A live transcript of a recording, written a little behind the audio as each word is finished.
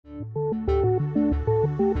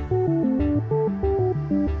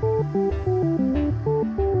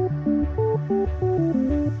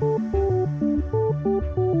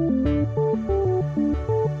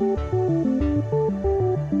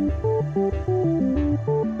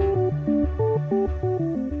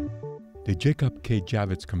The Jacob K.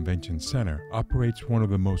 Javits Convention Center operates one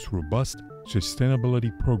of the most robust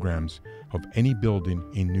sustainability programs of any building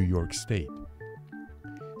in New York State.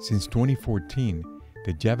 Since 2014,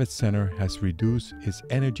 the Javits Center has reduced its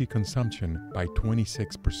energy consumption by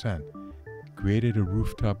 26%, created a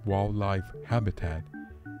rooftop wildlife habitat,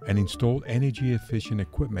 and installed energy-efficient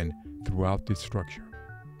equipment throughout the structure.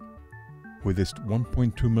 With its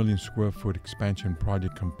 1.2 million square foot expansion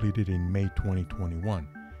project completed in May 2021,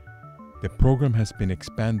 the program has been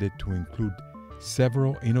expanded to include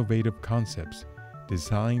several innovative concepts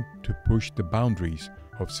designed to push the boundaries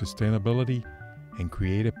of sustainability and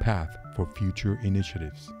create a path for future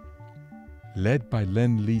initiatives. Led by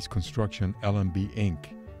Lend-Lease Construction LMB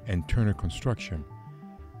Inc. and Turner Construction,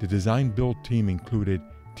 the design-build team included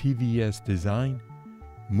TVS Design,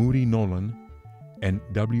 Moody Nolan, and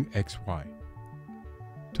WXY.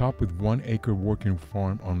 Topped with 1 acre working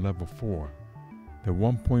farm on level 4, the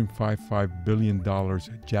 $1.55 billion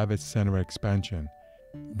Javits Center Expansion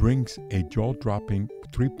brings a jaw-dropping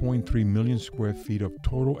 3.3 million square feet of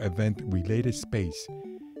total event-related space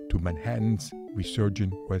to Manhattan's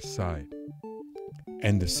resurgent West Side.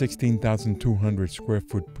 And the 16,200 square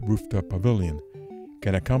foot rooftop pavilion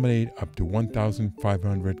can accommodate up to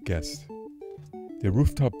 1,500 guests. The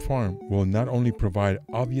rooftop farm will not only provide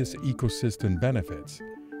obvious ecosystem benefits,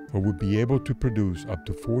 but will be able to produce up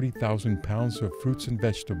to 40,000 pounds of fruits and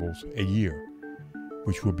vegetables a year,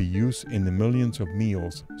 which will be used in the millions of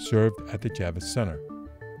meals served at the Javits Center.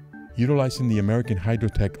 Utilizing the American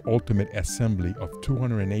Hydrotech Ultimate Assembly of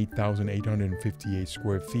 208,858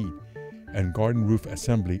 square feet and garden roof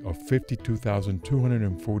assembly of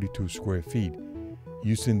 52,242 square feet,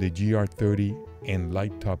 using the GR30 and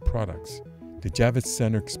LiteTop products, the Javits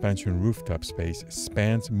Center Expansion rooftop space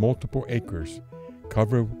spans multiple acres,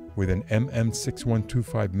 covered with an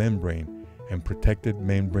MM6125 membrane and protected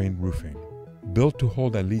membrane roofing. Built to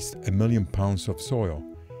hold at least 1 million pounds of soil,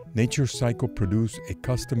 Naturcycle produced a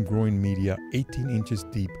custom growing media 18 inches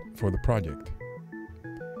deep for the project.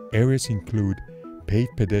 Areas include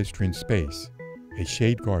paved pedestrian space, a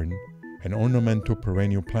shade garden, and ornamental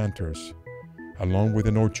perennial planters, along with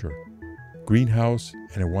an orchard, greenhouse,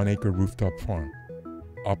 and a 1 acre rooftop farm,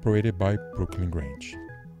 operated by Brooklyn Grange.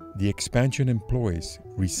 The expansion employs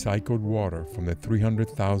recycled water from the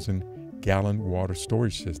 300,000 gallon water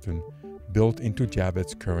storage system built into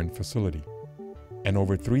Javits' current facility. And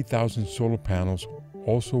over 3,000 solar panels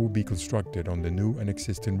also will be constructed on the new and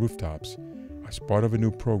existing rooftops as part of a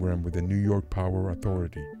new program with the New York Power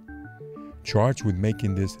Authority. Charged with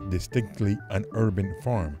making this distinctly an urban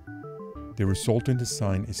farm, the resulting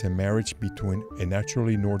design is a marriage between a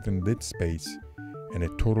naturally northern lit space and a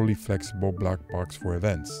totally flexible black box for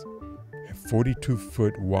events. A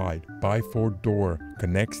 42-foot wide bi-4 door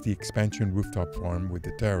connects the expansion rooftop farm with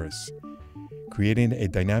the terrace, creating a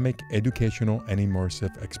dynamic, educational, and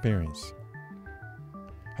immersive experience.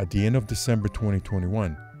 At the end of December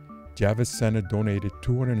 2021, Javits Center donated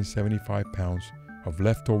 275 pounds of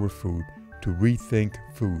leftover food to Rethink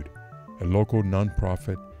Food, a local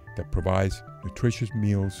nonprofit that provides nutritious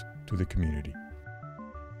meals to the community.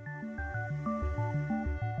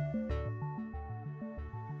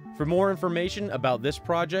 For more information about this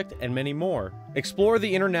project and many more, explore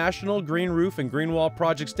the International Green Roof and Green Wall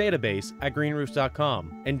Projects database at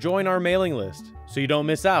Greenroofs.com and join our mailing list so you don't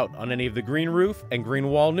miss out on any of the green roof and green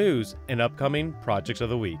wall news and upcoming projects of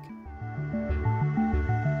the week.